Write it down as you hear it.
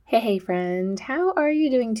Hey friend, how are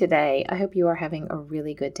you doing today? I hope you are having a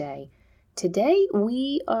really good day. Today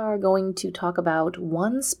we are going to talk about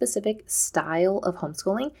one specific style of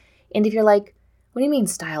homeschooling. And if you're like, what do you mean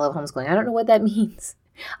style of homeschooling? I don't know what that means.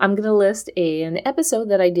 I'm going to list an episode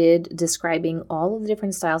that I did describing all of the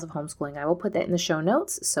different styles of homeschooling. I will put that in the show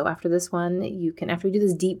notes. So after this one, after we do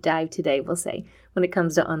this deep dive today, we'll say, when it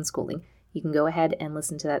comes to unschooling, you can go ahead and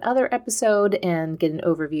listen to that other episode and get an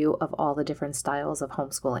overview of all the different styles of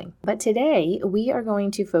homeschooling. But today we are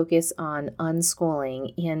going to focus on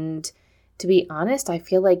unschooling. And to be honest, I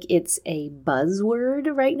feel like it's a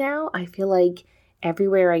buzzword right now. I feel like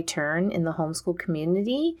everywhere I turn in the homeschool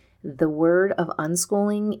community, the word of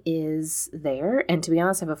unschooling is there. And to be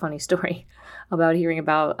honest, I have a funny story about hearing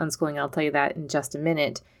about unschooling. I'll tell you that in just a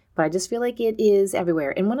minute. But I just feel like it is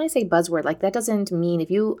everywhere. And when I say buzzword, that doesn't mean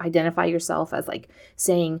if you identify yourself as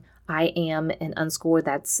saying, I am an unschooler,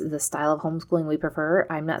 that's the style of homeschooling we prefer.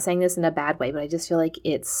 I'm not saying this in a bad way, but I just feel like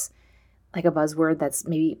it's like a buzzword that's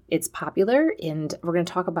maybe it's popular. And we're going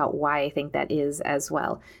to talk about why I think that is as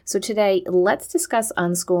well. So today, let's discuss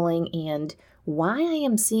unschooling and why I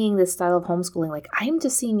am seeing this style of homeschooling. I'm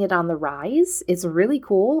just seeing it on the rise. It's really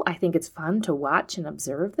cool. I think it's fun to watch and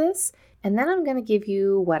observe this. And then I'm going to give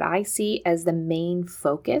you what I see as the main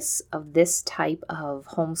focus of this type of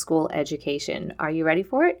homeschool education. Are you ready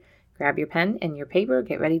for it? Grab your pen and your paper,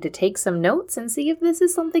 get ready to take some notes and see if this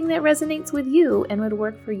is something that resonates with you and would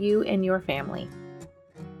work for you and your family.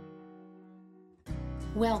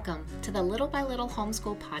 Welcome to the Little by Little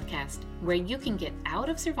Homeschool Podcast, where you can get out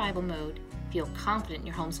of survival mode, feel confident in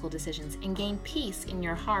your homeschool decisions, and gain peace in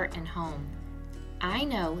your heart and home. I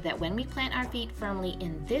know that when we plant our feet firmly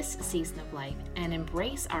in this season of life and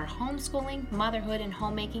embrace our homeschooling, motherhood, and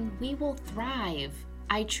homemaking, we will thrive.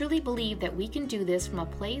 I truly believe that we can do this from a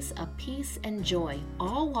place of peace and joy,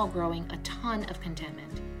 all while growing a ton of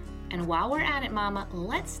contentment. And while we're at it, Mama,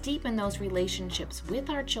 let's deepen those relationships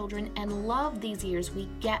with our children and love these years we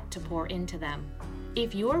get to pour into them.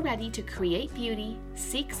 If you're ready to create beauty,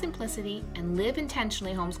 seek simplicity, and live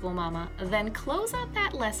intentionally, homeschool mama, then close up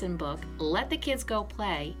that lesson book, let the kids go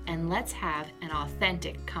play, and let's have an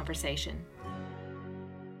authentic conversation.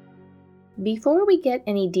 Before we get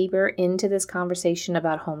any deeper into this conversation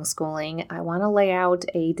about homeschooling, I want to lay out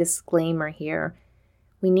a disclaimer here.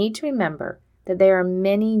 We need to remember that there are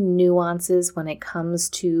many nuances when it comes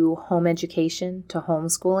to home education, to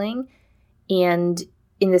homeschooling, and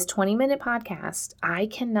in this 20-minute podcast, I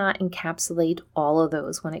cannot encapsulate all of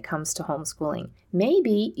those when it comes to homeschooling.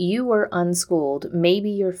 Maybe you were unschooled.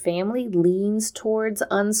 Maybe your family leans towards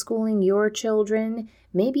unschooling your children.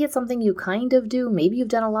 Maybe it's something you kind of do. Maybe you've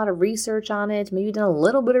done a lot of research on it. Maybe you've done a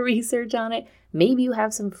little bit of research on it. Maybe you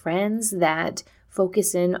have some friends that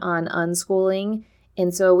focus in on unschooling.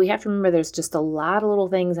 And so we have to remember there's just a lot of little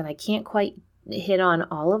things, and I can't quite hit on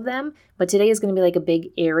all of them, but today is going to be like a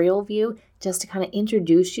big aerial view just to kind of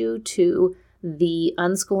introduce you to the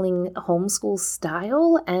unschooling homeschool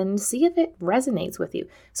style and see if it resonates with you.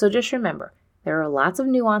 So just remember, there are lots of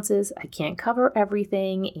nuances. I can't cover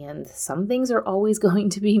everything, and some things are always going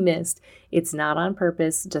to be missed. It's not on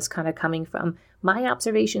purpose, just kind of coming from my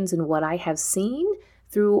observations and what I have seen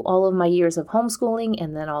through all of my years of homeschooling,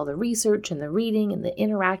 and then all the research and the reading and the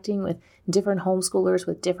interacting with different homeschoolers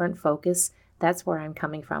with different focus. That's where I'm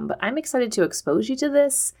coming from. But I'm excited to expose you to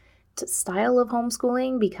this style of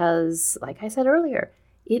homeschooling because, like I said earlier,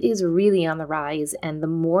 it is really on the rise. And the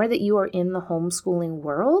more that you are in the homeschooling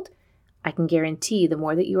world, I can guarantee the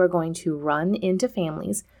more that you are going to run into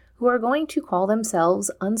families who are going to call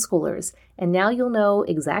themselves unschoolers. And now you'll know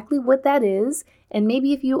exactly what that is. And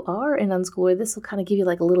maybe if you are an unschooler, this will kind of give you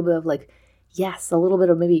a little bit of yes, a little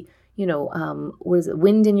bit of maybe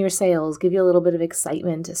wind in your sails, give you a little bit of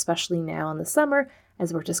excitement, especially now in the summer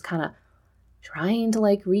as we're just kind of trying to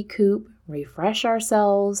recoup, refresh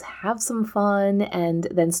ourselves, have some fun, and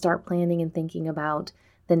then start planning and thinking about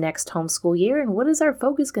the next homeschool year and what is our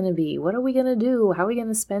focus going to be? What are we going to do? How are we going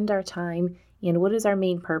to spend our time? And what is our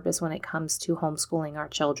main purpose when it comes to homeschooling our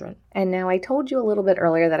children? And now I told you a little bit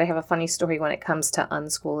earlier that I have a funny story when it comes to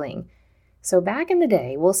unschooling. So back in the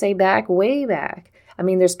day, we'll say way back,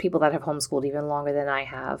 there's people that have homeschooled even longer than I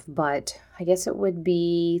have, but I guess it would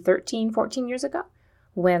be 13, 14 years ago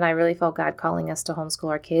when I really felt God calling us to homeschool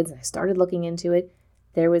our kids, and I started looking into it.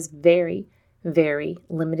 There was very, very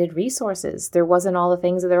limited resources. There wasn't all the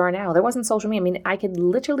things that there are now. There wasn't social media. I could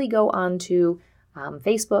literally go onto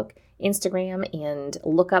Facebook, Instagram, and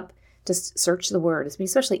look up, just search the word,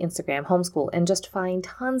 especially Instagram, homeschool, and just find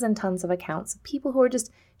tons and tons of accounts of people who are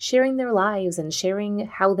just sharing their lives and sharing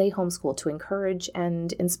how they homeschool to encourage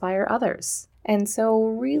and inspire others. And so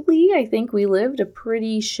really, I think we lived a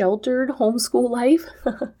pretty sheltered homeschool life,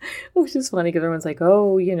 which is funny because everyone's like,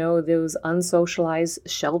 oh, those unsocialized,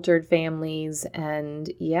 sheltered families.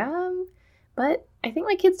 And yeah, but I think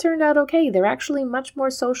my kids turned out okay. They're actually much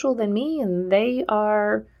more social than me, and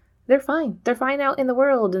they're fine. They're fine out in the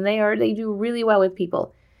world, and they do really well with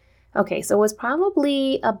people. Okay, so it was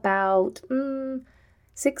probably about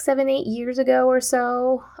 6, 7, 8 years ago or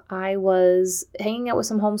so. I was hanging out with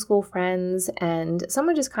some homeschool friends, and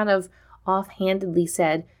someone just kind of offhandedly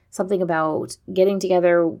said something about getting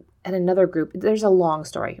together at another group. There's a long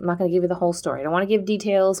story. I'm not going to give you the whole story. I don't want to give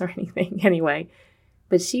details or anything anyway.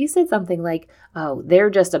 But she said something like, oh, they're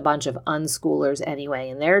just a bunch of unschoolers anyway,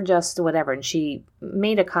 and they're just whatever. And she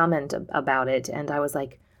made a comment about it, and I was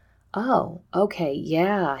like, oh, okay,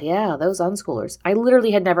 yeah, those unschoolers. I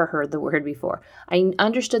literally had never heard the word before. I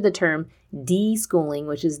understood the term deschooling,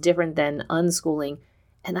 which is different than unschooling,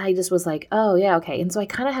 and I just was like, oh, yeah, okay. And so I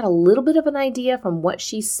kind of had a little bit of an idea from what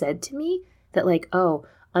she said to me that like, oh,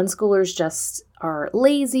 unschoolers just are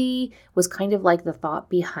lazy, was kind of like the thought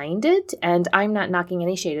behind it. And I'm not knocking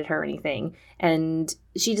any shade at her or anything. And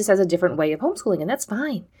she just has a different way of homeschooling, and that's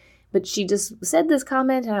fine. But she just said this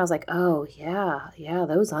comment, and I was like, oh, yeah,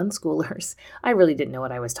 those unschoolers. I really didn't know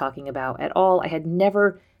what I was talking about at all. I had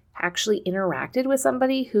never actually interacted with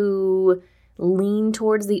somebody who leaned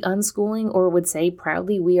towards the unschooling or would say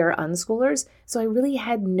proudly, we are unschoolers. So I really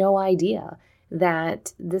had no idea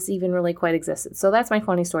that this even really quite existed. So that's my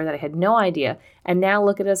funny story, that I had no idea. And now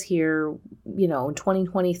look at us here, in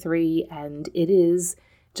 2023, and it is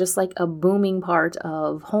just like a booming part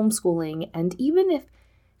of homeschooling. And even if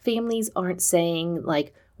families aren't saying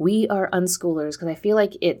like, we are unschoolers, because I feel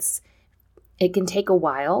like it can take a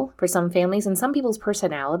while for some families, and some people's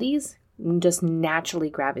personalities just naturally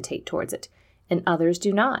gravitate towards it, and others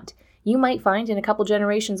do not. You might find in a couple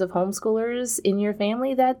generations of homeschoolers in your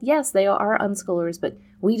family that, yes, they are unschoolers, but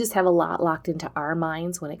we just have a lot locked into our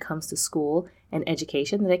minds when it comes to school and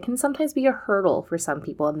education that it can sometimes be a hurdle for some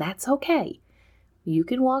people, and that's okay. You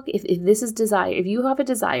can walk, if this is desire, if you have a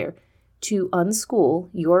desire to unschool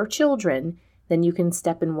your children, then you can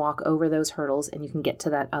step and walk over those hurdles and you can get to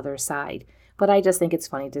that other side. But I just think it's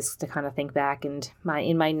funny just to kind of think back, and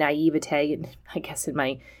in my naivete, and I guess in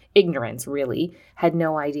my ignorance really, had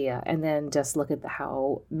no idea. And then just look at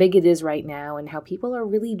how big it is right now and how people are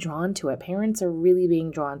really drawn to it. Parents are really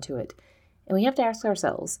being drawn to it. And we have to ask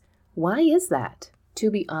ourselves, why is that?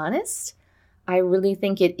 To be honest, I really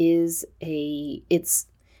think it's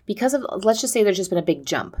because of, let's just say there's just been a big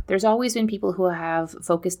jump. There's always been people who have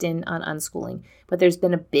focused in on unschooling, but there's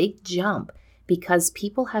been a big jump because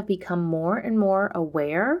people have become more and more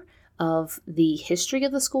aware of the history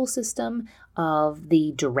of the school system, of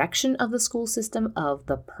the direction of the school system, of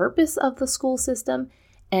the purpose of the school system.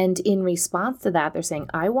 And in response to that, they're saying,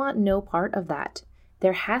 I want no part of that.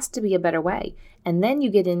 There has to be a better way. And then you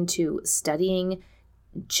get into studying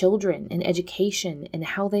children and education and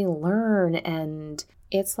how they learn, and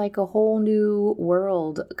it's like a whole new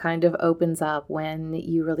world kind of opens up when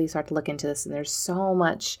you really start to look into this. And there's so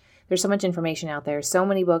much information out there, so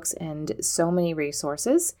many books and so many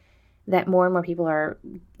resources that more and more people are,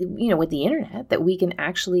 with the internet, that we can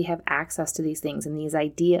actually have access to these things and these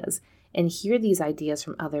ideas and hear these ideas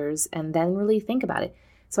from others and then really think about it.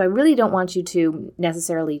 So I really don't want you to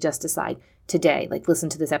necessarily just decide today, like listen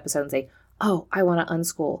to this episode and say, oh, I want to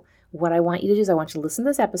unschool. What I want you to do is I want you to listen to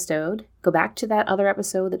this episode, go back to that other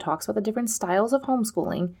episode that talks about the different styles of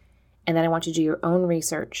homeschooling, and then I want you to do your own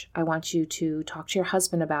research. I want you to talk to your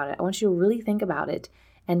husband about it. I want you to really think about it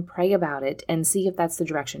and pray about it and see if that's the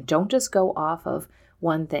direction. Don't just go off of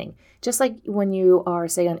one thing. Just like when you are,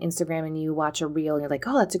 say, on Instagram and you watch a reel and you're like,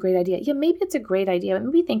 oh, that's a great idea. Yeah, maybe it's a great idea, but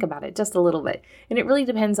maybe think about it just a little bit. And it really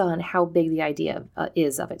depends on how big the idea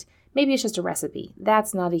is of it. Maybe it's just a recipe.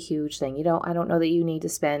 That's not a huge thing. I don't know that you need to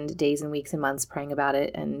spend days and weeks and months praying about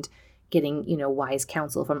it and getting, wise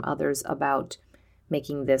counsel from others about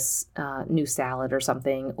making this new salad or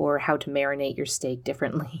something, or how to marinate your steak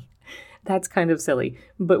differently. That's kind of silly.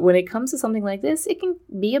 But when it comes to something like this, it can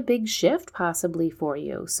be a big shift possibly for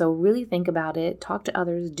you. So really think about it, talk to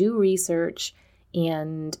others, do research,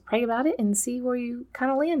 and pray about it and see where you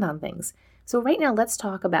kind of land on things. So right now, let's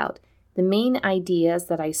talk about the main ideas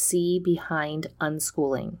that I see behind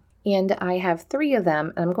unschooling. And I have 3 of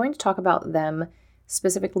them, and I'm going to talk about them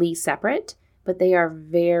specifically separate, but they are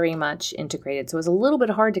very much integrated. So it's a little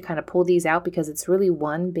bit hard to kind of pull these out because it's really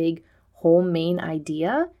one big whole main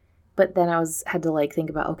idea. But then I had to think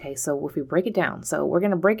about, okay, so if we break it down, so we're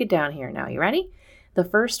going to break it down here now. You ready? The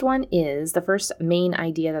first main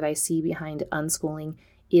idea that I see behind unschooling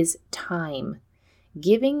is time.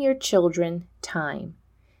 Giving your children time.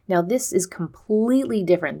 Now, this is completely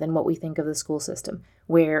different than what we think of the school system,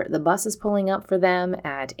 where the bus is pulling up for them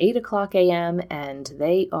at 8 o'clock a.m. and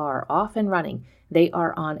they are off and running. They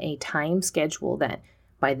are on a time schedule then.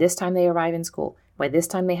 By this time they arrive in school. By this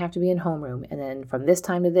time they have to be in homeroom. And then from this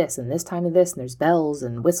time to this and this time to this, and there's bells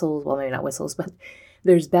and whistles. Well, maybe not whistles, but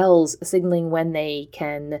there's bells signaling when they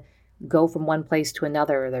can go from one place to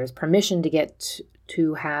another. There's permission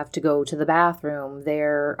to have to go to the bathroom.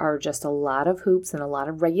 There are just a lot of hoops and a lot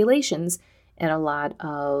of regulations and a lot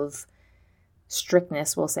of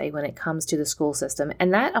strictness, we'll say, when it comes to the school system.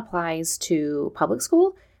 And that applies to public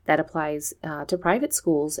school. That applies to private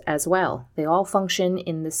schools as well. They all function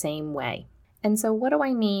in the same way. And so what do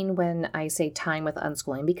I mean when I say time with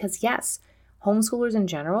unschooling? Because yes, homeschoolers in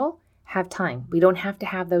general have time. We don't have to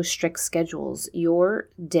have those strict schedules. Your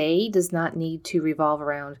day does not need to revolve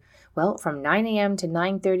around, well, from 9 a.m. to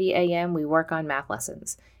 9:30 a.m. we work on math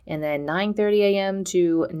lessons. And then 9:30 a.m.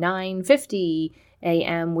 to 9:50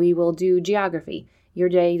 a.m. we will do geography. Your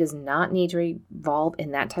day does not need to revolve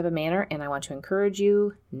in that type of manner, and I want to encourage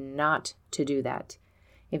you not to do that.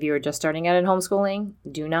 If you are just starting out in homeschooling,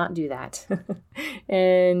 do not do that.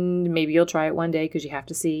 And maybe you'll try it one day because you have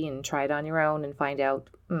to see and try it on your own and find out,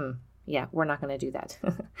 yeah, we're not going to do that.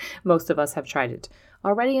 Most of us have tried it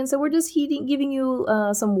already, and so we're just giving you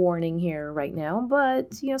some warning here right now.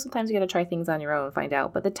 But, sometimes you got to try things on your own and find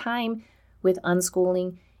out. But the time with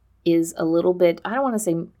unschooling is a little bit, I don't want to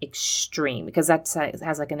say extreme because that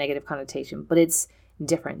has like a negative connotation, but it's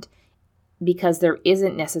different because there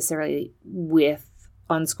isn't necessarily with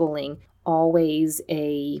unschooling always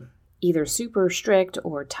a either super strict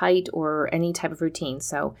or tight or any type of routine.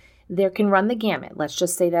 So there can run the gamut. Let's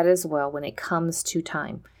just say that as well when it comes to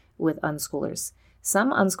time with unschoolers.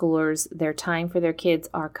 Some unschoolers, their time for their kids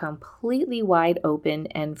are completely wide open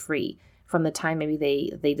and free from the time maybe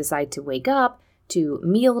they decide to wake up to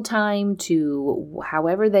mealtime, to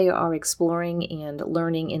however they are exploring and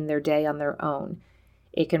learning in their day on their own.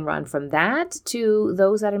 It can run from that to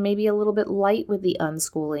those that are maybe a little bit light with the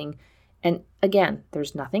unschooling. And again,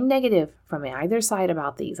 there's nothing negative from either side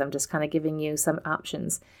about these. I'm just kind of giving you some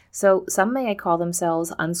options. So some may call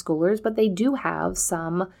themselves unschoolers, but they do have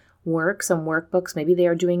some workbooks. Maybe they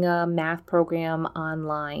are doing a math program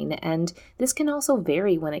online. And this can also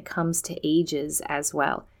vary when it comes to ages as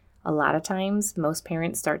well. A lot of times, most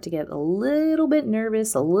parents start to get a little bit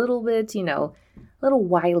nervous, a little bit, a little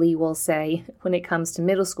wily, we'll say, when it comes to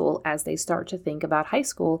middle school as they start to think about high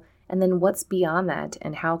school. And then what's beyond that?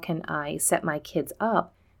 And how can I set my kids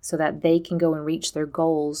up so that they can go and reach their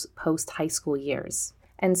goals post-high school years?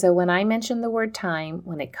 And so when I mention the word time,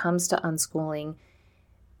 when it comes to unschooling,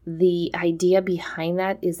 the idea behind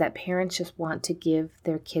that is that parents just want to give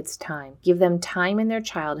their kids time. Give them time in their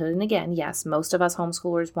childhood. And again, yes, most of us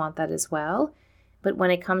homeschoolers want that as well. But when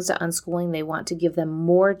it comes to unschooling, they want to give them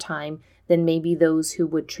more time than maybe those who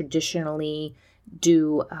would traditionally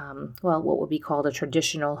do, what would be called a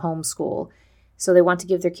traditional homeschool. So they want to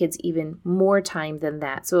give their kids even more time than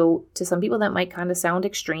that. So to some people, that might kind of sound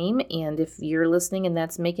extreme. And if you're listening and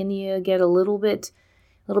that's making you get a little bit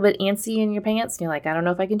antsy in your pants, and you're like, I don't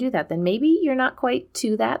know if I can do that, then maybe you're not quite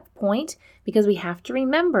to that point, because we have to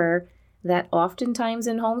remember that oftentimes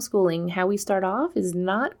in homeschooling, how we start off is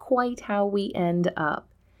not quite how we end up.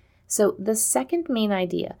 So the second main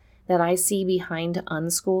idea that I see behind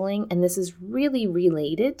unschooling, and this is really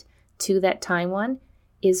related to that time one,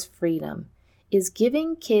 is freedom. Is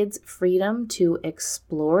giving kids freedom to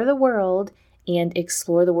explore the world and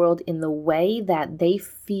explore the world in the way that they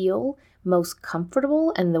feel most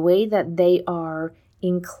comfortable and the way that they are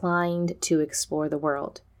inclined to explore the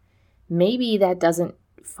world. Maybe that doesn't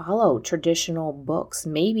follow traditional books.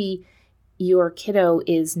 Maybe your kiddo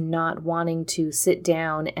is not wanting to sit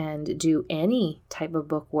down and do any type of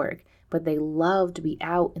book work, but they love to be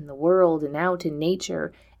out in the world and out in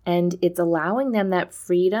nature. And it's allowing them that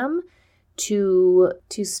freedom to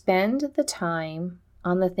spend the time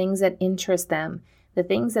on the things that interest them, the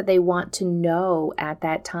things that they want to know at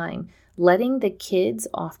that time. Letting the kids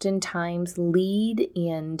oftentimes lead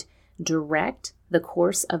and direct the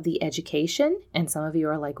course of the education. And some of you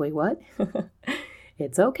are like, wait, what?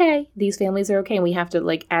 It's okay. These families are okay. And we have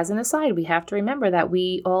to, as an aside, we have to remember that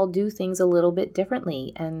we all do things a little bit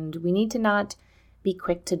differently. And we need to not be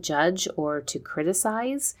quick to judge or to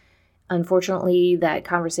criticize. Unfortunately, that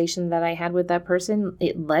conversation that I had with that person,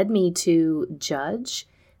 it led me to judge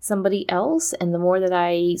somebody else. And the more that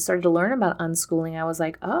I started to learn about unschooling, I was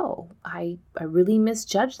like, oh, I really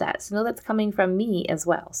misjudged that. So no, that's coming from me as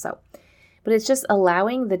well. But it's just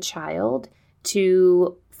allowing the child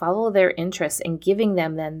to follow their interests and giving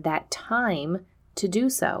them then that time to do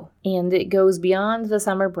so. And it goes beyond the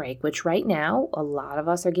summer break, which right now, a lot of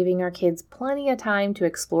us are giving our kids plenty of time to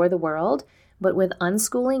explore the world. But with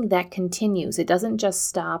unschooling, that continues. It doesn't just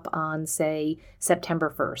stop on, say,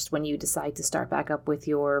 September 1st when you decide to start back up with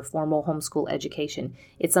your formal homeschool education.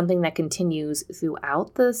 It's something that continues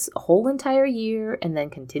throughout this whole entire year and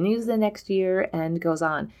then continues the next year and goes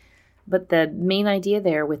on. But the main idea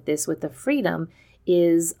there with this, with the freedom,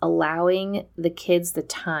 is allowing the kids the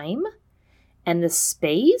time and the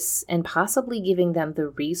space and possibly giving them the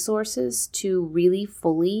resources to really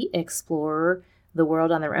fully explore the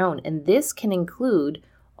world on their own. And this can include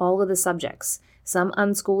all of the subjects. Some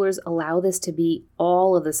unschoolers allow this to be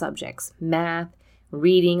all of the subjects: math,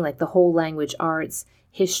 reading, like the whole language arts,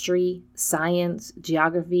 history, science,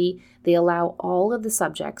 geography. They allow all of the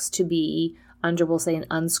subjects to be under, we'll say, an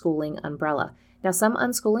unschooling umbrella. Now, some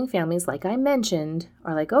unschooling families, like I mentioned,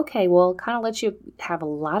 are like, okay, well, kind of let you have a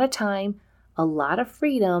lot of time, a lot of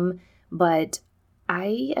freedom, but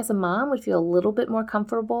I, as a mom, would feel a little bit more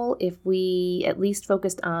comfortable if we at least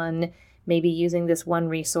focused on maybe using this one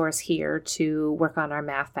resource here to work on our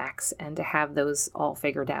math facts and to have those all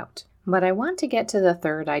figured out. But I want to get to the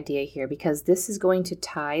third idea here because this is going to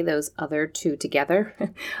tie those other two together.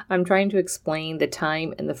 I'm trying to explain the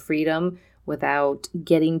time and the freedom without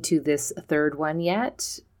getting to this third one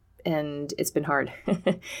yet, and it's been hard.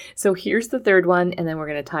 So here's the third one, and then we're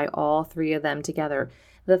going to tie all three of them together.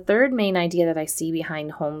 The third main idea that I see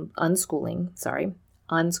behind unschooling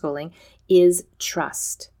is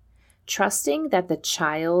trust. Trusting that the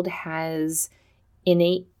child has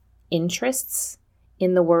innate interests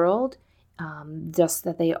in the world, just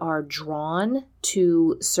that they are drawn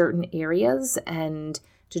to certain areas, and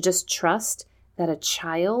to just trust that a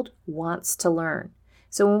child wants to learn.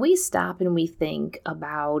 So when we stop and we think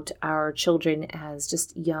about our children as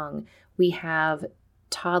just young, we have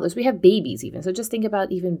toddlers, we have babies even. So just think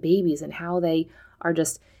about even babies and how they are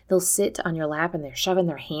they'll sit on your lap and they're shoving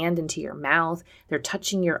their hand into your mouth. They're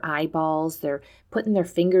touching your eyeballs. They're putting their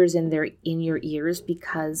fingers in your ears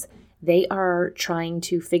because they are trying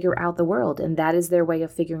to figure out the world. And that is their way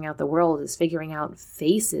of figuring out the world, is figuring out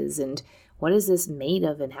faces and what is this made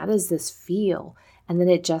of and how does this feel? And then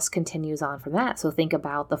it just continues on from that. So think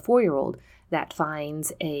about the 4-year-old that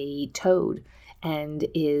finds a toad and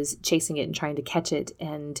is chasing it and trying to catch it.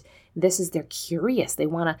 And they're curious. They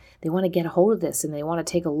want to get a hold of this and they want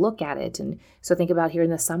to take a look at it. And so think about here in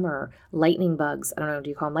the summer, lightning bugs. I don't know, do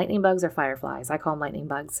you call them lightning bugs or fireflies? I call them lightning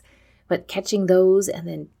bugs. But catching those and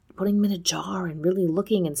then putting them in a jar and really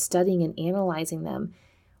looking and studying and analyzing them.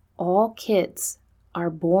 All kids are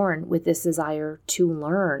born with this desire to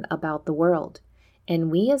learn about the world. And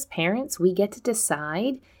we as parents, we get to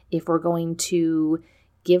decide if we're going to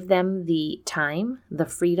give them the time, the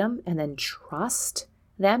freedom, and then trust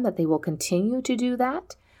them that they will continue to do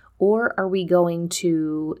that? Or are we going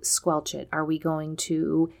to squelch it? Are we going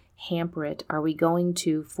to hamper it? Are we going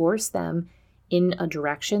to force them in a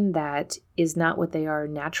direction that is not what they are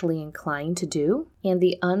naturally inclined to do? And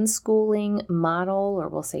the unschooling model, or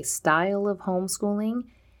we'll say style of homeschooling,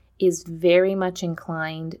 is very much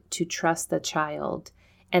inclined to trust the child.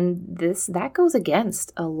 And that goes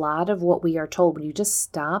against a lot of what we are told. When you just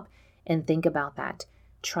stop and think about that,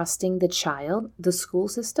 trusting the child, the school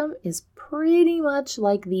system is pretty much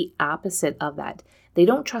like the opposite of that. They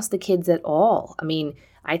don't trust the kids at all. I mean,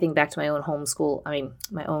 I think back to my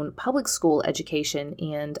own public school education,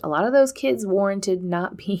 and a lot of those kids warranted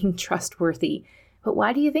not being trustworthy. But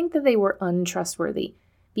why do you think that they were untrustworthy?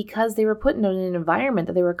 Because they were put in an environment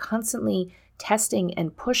that they were constantly testing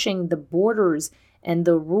and pushing the borders and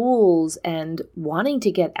the rules and wanting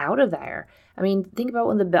to get out of there. I mean, think about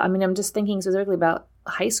when I'm just thinking specifically about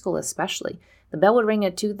high school especially. The bell would ring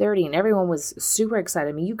at 2:30 and everyone was super excited.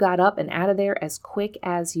 I mean, you got up and out of there as quick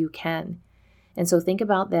as you can. And so think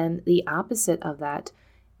about then the opposite of that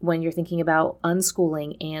when you're thinking about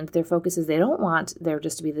unschooling, and their focus is they don't want there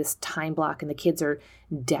just to be this time block and the kids are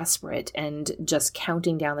desperate and just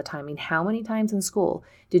counting down the time. I mean, how many times in school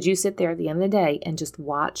did you sit there at the end of the day and just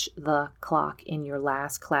watch the clock in your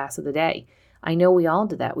last class of the day? I know we all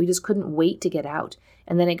did that. We just couldn't wait to get out.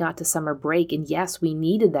 And then it got to summer break. And yes, we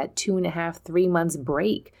needed that 2.5, 3 months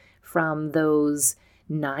break from those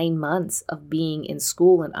 9 months of being in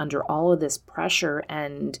school and under all of this pressure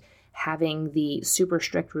and having the super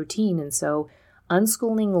strict routine. And so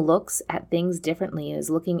unschooling looks at things differently and is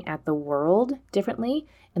looking at the world differently.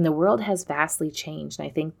 And the world has vastly changed. And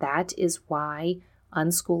I think that is why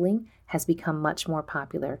unschooling has become much more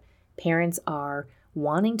popular. Parents are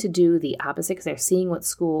wanting to do the opposite because they're seeing what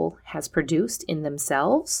school has produced in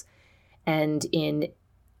themselves and in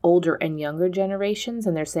older and younger generations,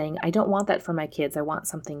 and they're saying, I don't want that for my kids. I want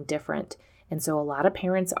something different. And so a lot of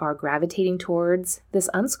parents are gravitating towards this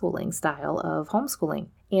unschooling style of homeschooling.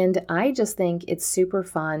 And I just think it's super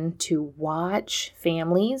fun to watch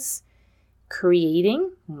families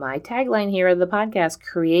creating, my tagline here of the podcast,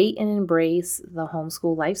 create and embrace the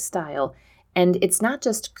homeschool lifestyle. And it's not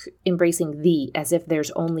just embracing as if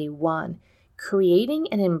there's only one. Creating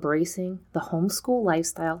and embracing the homeschool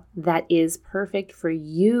lifestyle that is perfect for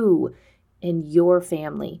you and your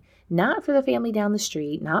family. Not for the family down the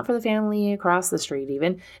street, not for the family across the street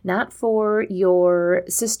even, not for your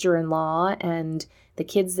sister-in-law and the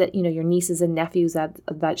kids that, your nieces and nephews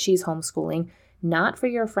that she's homeschooling, not for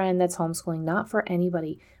your friend that's homeschooling, not for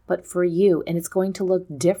anybody, but for you. And it's going to look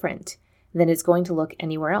different than it's going to look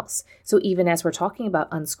anywhere else. So even as we're talking about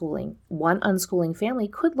unschooling, one unschooling family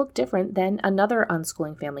could look different than another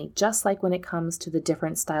unschooling family, just like when it comes to the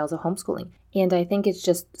different styles of homeschooling. And I think it's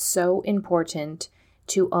just so important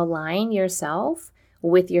to align yourself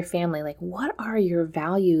with your family. Like, what are your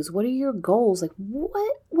values? What are your goals? Like,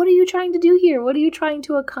 what are you trying to do here? What are you trying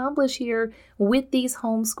to accomplish here with these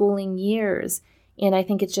homeschooling years? And I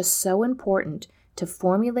think it's just so important to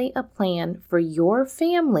formulate a plan for your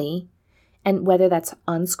family, and whether that's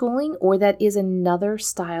unschooling or that is another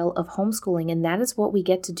style of homeschooling. And that is what we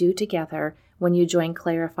get to do together when you join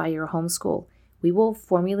Clarify Your Homeschool. We will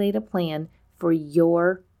formulate a plan for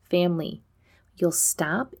your family. You'll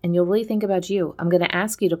stop and you'll really think about you. I'm going to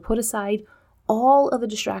ask you to put aside all of the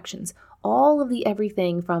distractions, all of the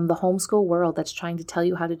everything from the homeschool world that's trying to tell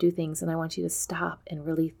you how to do things. And I want you to stop and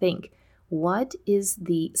really think, what is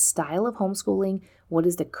the style of homeschooling? What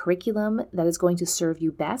is the curriculum that is going to serve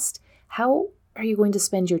you best? How are you going to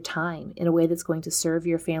spend your time in a way that's going to serve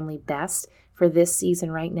your family best for this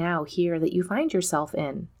season right now here that you find yourself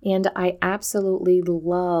in? And I absolutely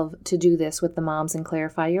love to do this with the moms in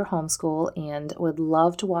Clarify Your Homeschool and would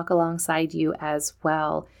love to walk alongside you as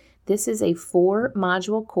well. This is a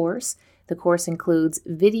 4-module course. The course includes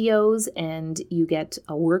videos, and you get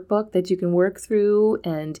a workbook that you can work through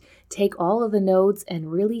and take all of the notes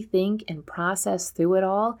and really think and process through it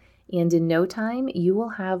all. And in no time, you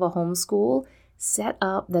will have a homeschool set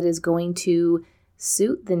up that is going to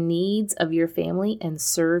suit the needs of your family and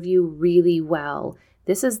serve you really well.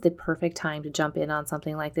 This is the perfect time to jump in on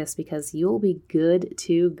something like this because you'll be good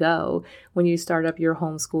to go when you start up your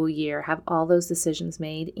homeschool year. Have all those decisions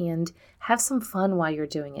made and have some fun while you're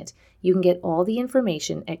doing it. You can get all the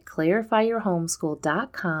information at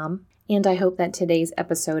clarifyyourhomeschool.com. And I hope that today's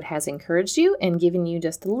episode has encouraged you and given you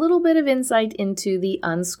just a little bit of insight into the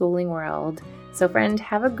unschooling world. So friend,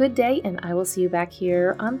 have a good day, and I will see you back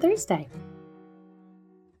here on Thursday.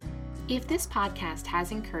 If this podcast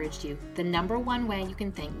has encouraged you, the number one way you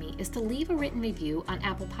can thank me is to leave a written review on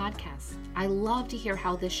Apple Podcasts. I love to hear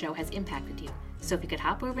how this show has impacted you. So if you could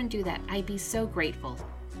hop over and do that, I'd be so grateful.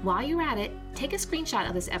 While you're at it, take a screenshot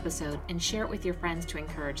of this episode and share it with your friends to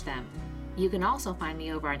encourage them. You can also find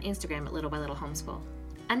me over on Instagram at Little by Little Homeschool.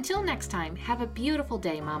 Until next time, have a beautiful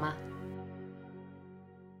day, Mama.